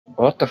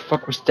What the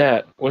fuck was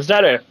that? Was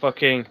that a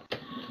fucking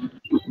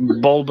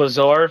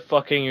Bulbasaur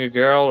fucking a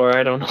girl, or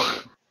I don't know?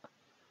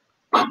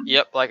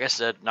 Yep, like I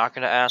said, not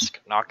gonna ask,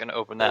 not gonna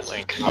open that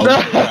link.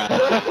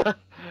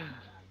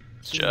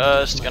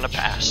 Just gonna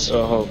pass.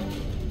 Oh.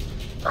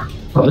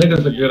 I think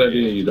it's a good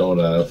idea you don't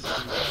ask.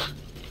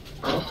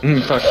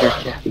 Fuck your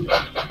cat.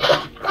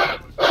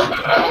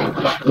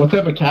 What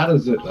type of cat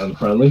is it,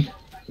 unfriendly?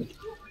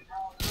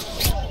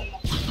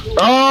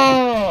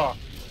 Oh!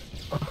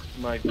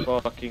 My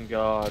fucking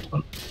god.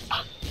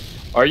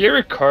 Are you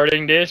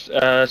recording this,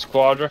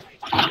 Squadra?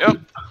 Yep.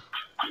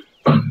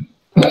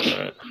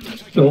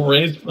 Don't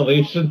raise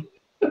Failation.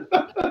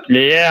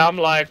 Yeah, I'm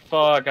like,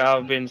 fuck,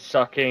 I've been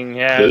sucking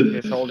head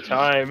this whole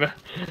time.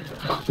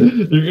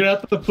 You're gonna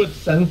have to put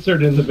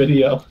censored in the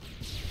video.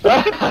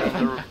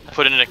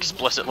 Put an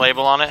explicit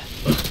label on it.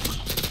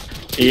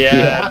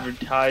 Yeah,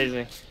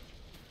 advertising.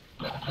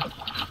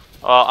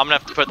 Well, I'm gonna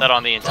have to put that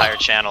on the entire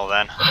channel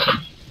then.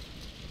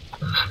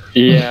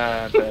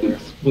 Yeah, better.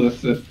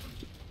 Explicit.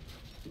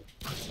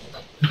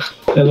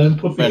 And then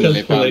put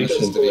Friendly because found this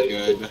to be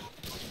Failation. good.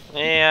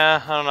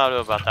 Yeah, I don't know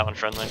about that one,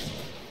 friendly.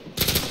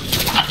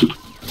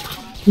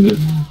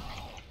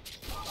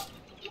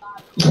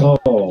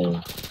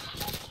 Oh.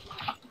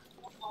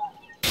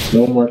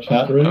 No more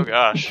chat room? Oh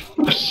gosh.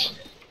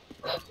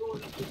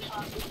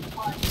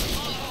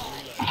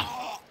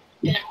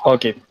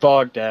 Okay,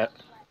 fuck that.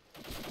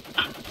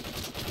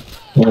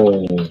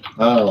 Oh.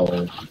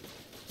 Ow.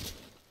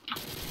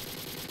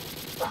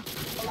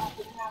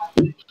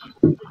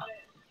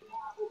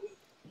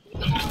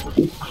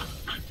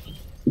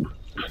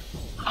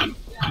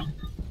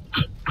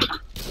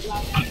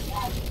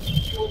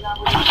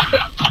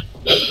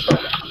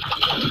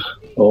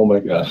 Oh my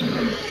god.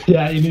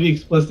 Yeah, you need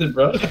explicit,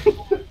 bro.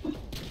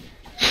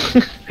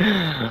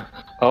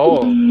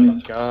 Oh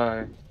my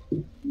god.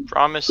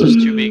 Promises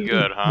to be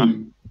good, huh?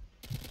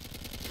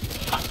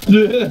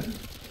 Yeah.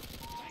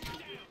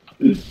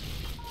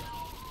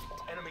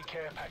 Enemy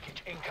care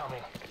package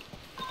incoming.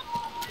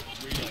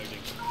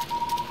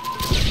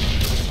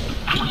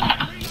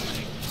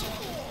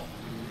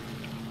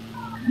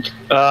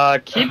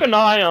 Keep an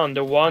eye on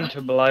the one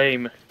to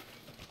blame.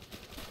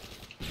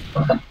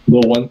 The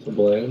one to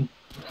blame.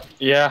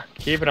 Yeah,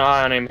 keep an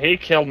eye on him. He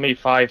killed me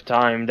 5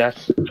 times.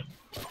 That's.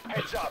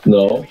 Heads up.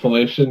 No,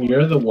 Failation,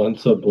 you're the one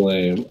to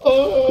blame.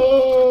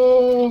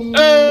 Oh!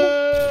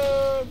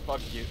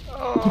 Fuck you.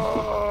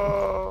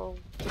 Oh.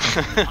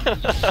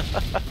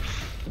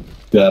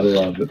 Gotta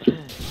love it.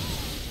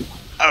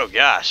 Oh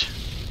gosh.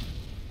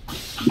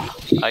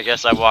 I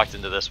guess I walked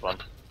into this one.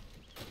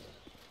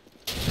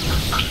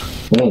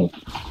 Oh.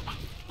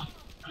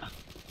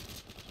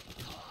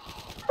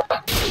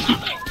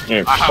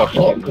 Yeah, fuck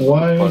Oh, you,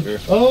 why? motherfucker.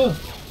 Oh!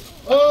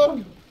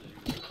 Oh!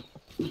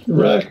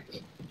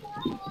 Wrecked.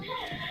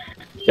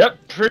 Yep,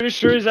 pretty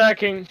sure he's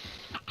hacking.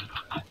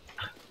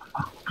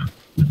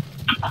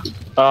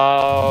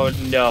 Oh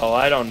no,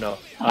 I don't know.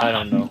 I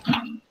don't know.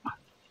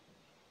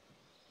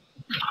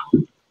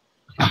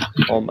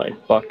 Oh my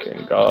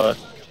fucking god.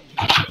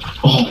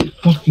 Oh,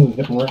 fucking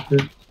hit marker.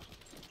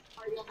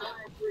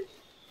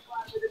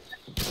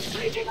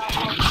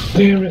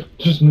 Damn it,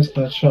 just missed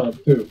that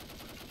shot too.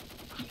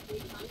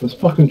 There's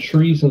fucking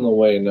trees in the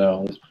way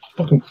now. This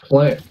fucking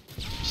plant.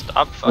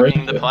 Stop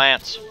fucking the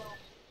plants.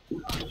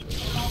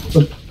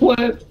 The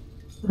plant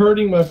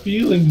hurting my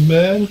feelings,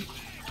 man.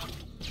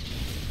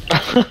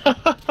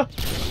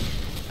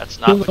 That's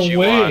not what you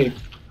way. want.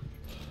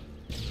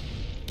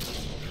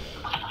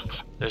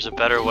 There's a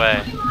better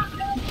way.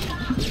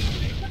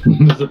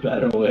 There's a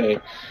better way.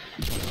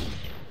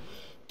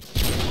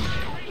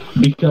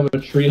 Become a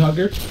tree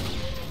hugger?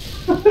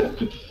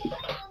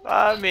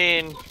 I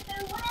mean,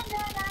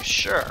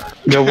 sure.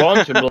 The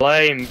one to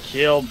blame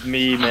killed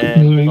me,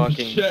 man. Let me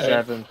Fucking check.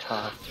 7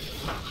 times.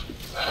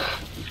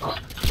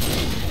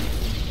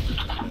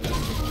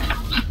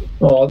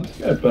 Oh, this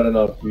guy better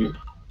not be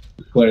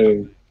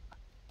playing.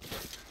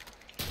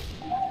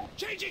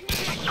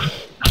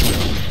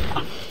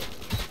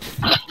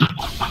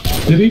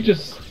 Did he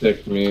just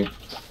stick me?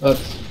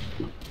 That's.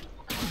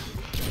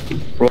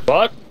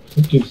 What?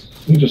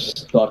 He just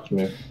stuck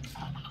me.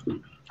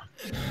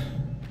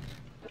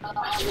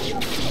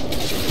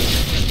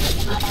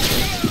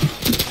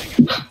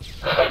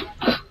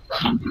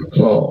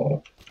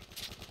 Oh.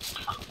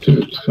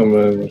 Dude's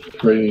coming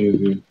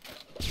crazy.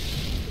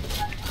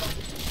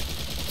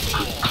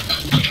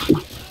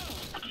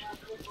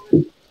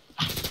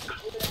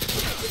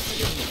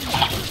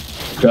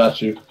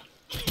 Got you.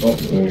 Oh,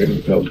 I'm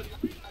getting killed.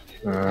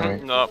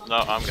 Alright. No,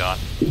 I'm gone.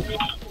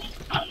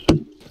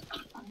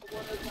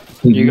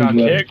 You got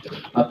kicked?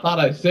 I thought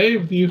I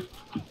saved you.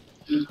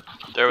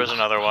 There was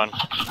another one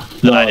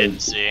that No. I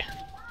didn't see.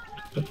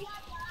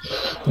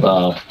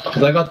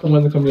 Because I got the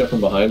one coming up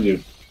from behind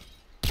you.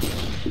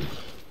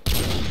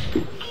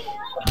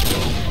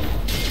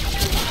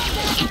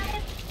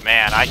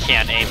 Man, I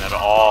can't aim at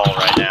all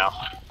right now.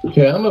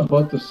 Okay, I'm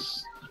about to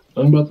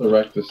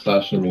wreck this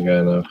sashimi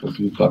guy now because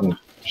he's fucking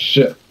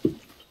shit.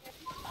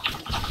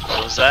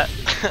 Well, What's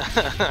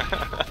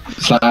that?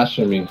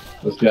 Slashing me.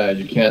 This guy,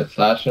 you can't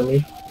slash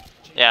me?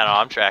 Yeah, no,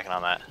 I'm tracking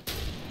on that.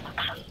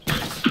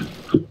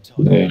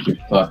 Yeah, you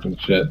fucking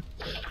shit.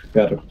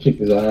 Gotta kick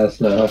his ass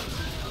now.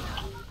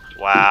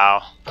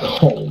 Wow.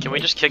 Oh Can we my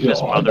just kick God, this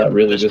that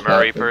really this just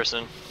Murray happened.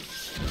 person?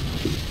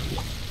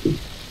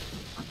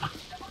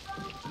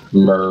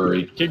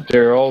 Murray. Dude,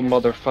 they're all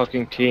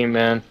motherfucking team,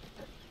 man.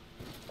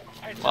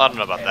 Well, I don't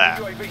know about that.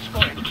 UAV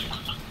spotted.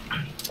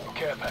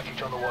 Care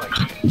package on the way.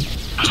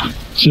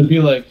 Should be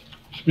like,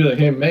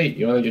 hey mate,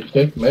 you wanna get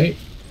kicked, mate?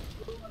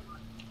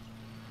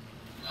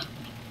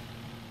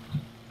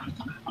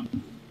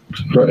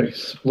 For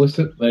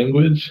explicit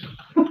language.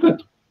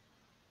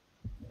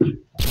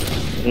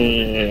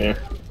 Yeah.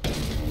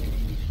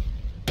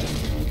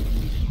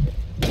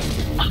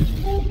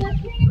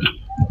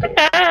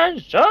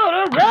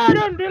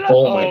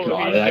 Oh my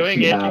God, he's it doing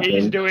actually it. happened.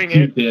 He's doing He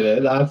it. did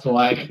it. That's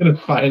why I couldn't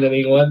find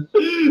anyone.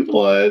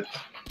 What?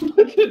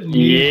 What did you mean for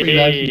you to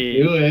actually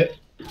do it?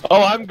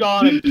 Oh, I'm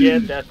gonna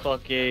get that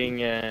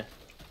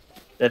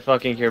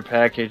fucking care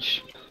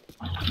package.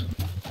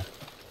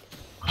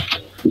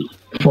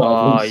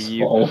 Problem you-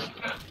 solved.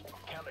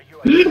 Counter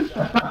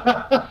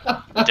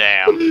UAV.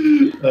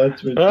 Damn.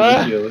 That's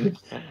ridiculous.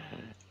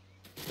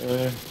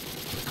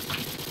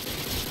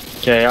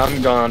 Okay,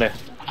 I'm gonna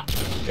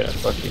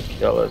fucking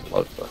kill this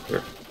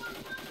motherfucker.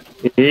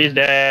 He's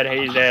dead.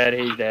 He's dead.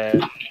 He's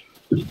dead.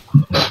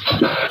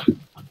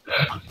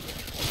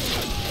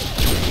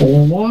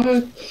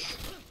 What?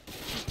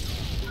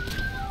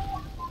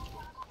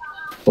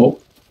 Oh.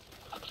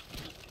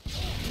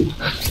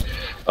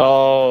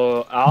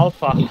 Oh,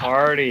 Alpha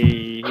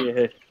Hardy.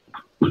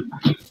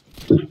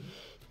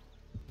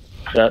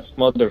 That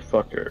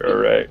motherfucker. All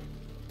right.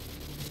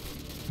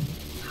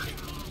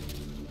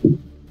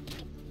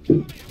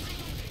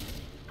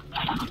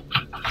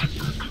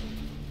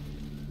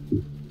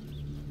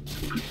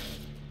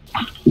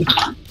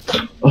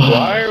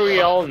 Why are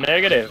we all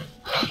negative?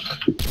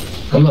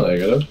 I'm not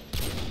negative.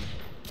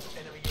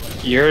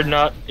 You're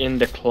not in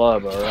the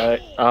club,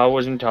 alright? I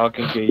wasn't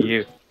talking to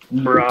you.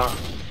 Bruh.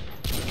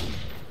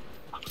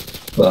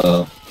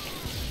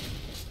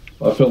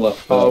 I feel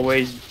left out.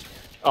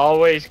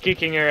 Always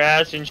kicking your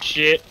ass and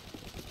shit.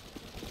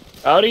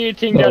 How do you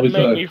think that Always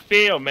made like- me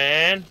feel,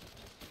 man?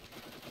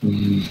 I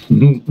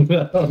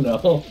don't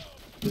know.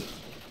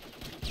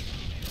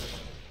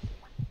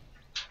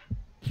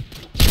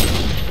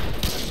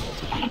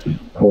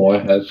 Oh, I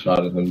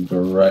headshotted him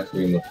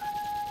directly in the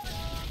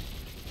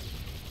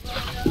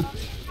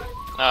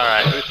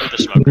Alright, who threw the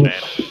smoke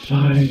grenade?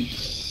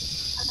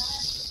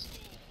 face.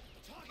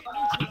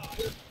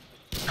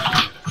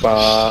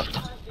 Fuck.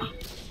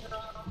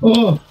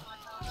 Oh,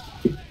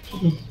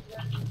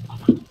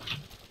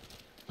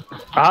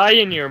 I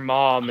and your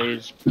mom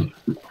is Enemy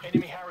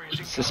Harriers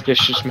incoming.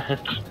 suspicious, man.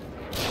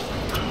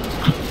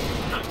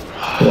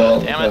 well,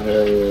 Damn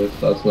it.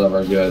 that's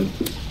never good.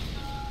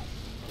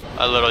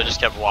 I literally just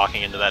kept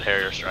walking into that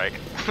Harrier strike.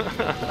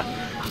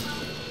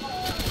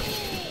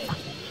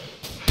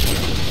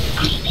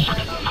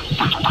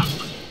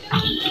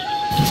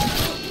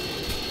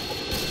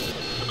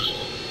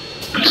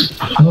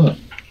 Huh.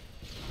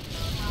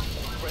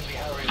 Friendly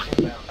Harriers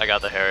inbound. I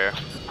got the Harrier.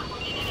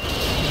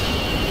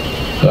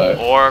 Alright.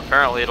 Or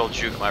apparently it'll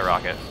juke my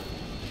rocket.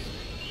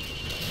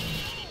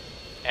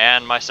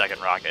 And my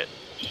second rocket.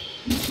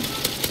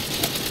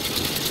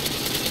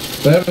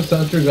 They have a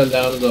sentry gun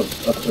down in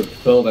the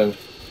building.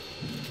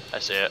 I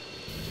see it.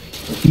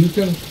 If you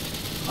can,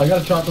 I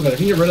got a chopper gun. If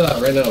you get rid of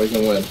that right now, we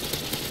can win.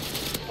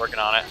 Working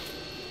on it.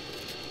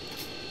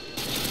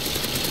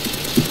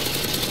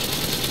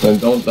 And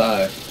don't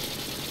die.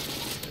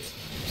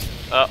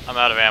 Oh, I'm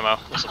out of ammo.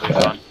 This will be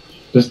fun.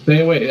 Just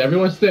stay away.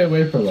 Everyone stay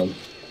away from them.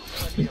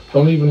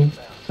 Don't even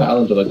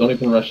challenge it. Like, don't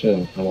even rush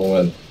in. And we'll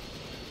win.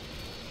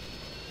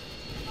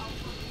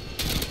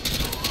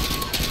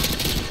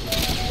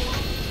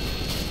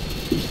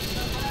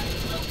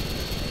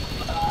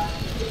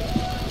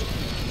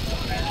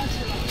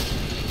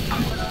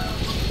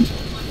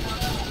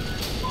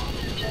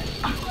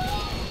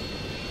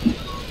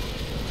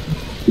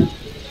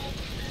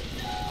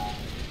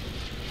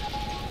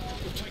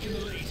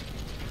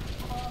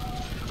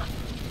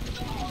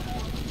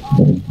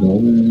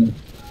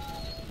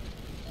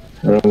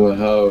 Around the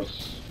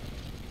house.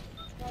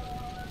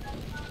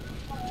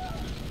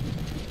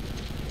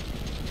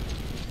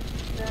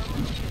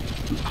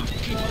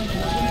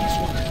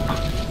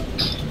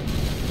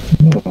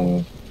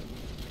 Oh.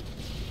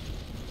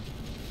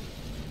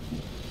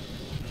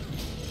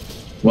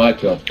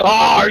 Michael. Oh,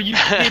 are you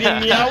kidding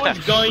me? I was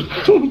going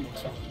to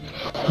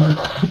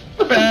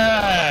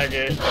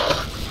bag.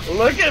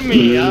 Look at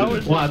me. I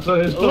was. What?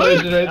 So his Look,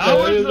 right there. I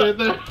was- He's right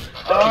there.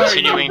 Oh,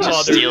 Continuing you to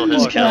steal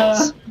his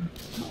motherfucker.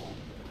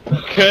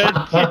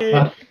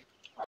 kills.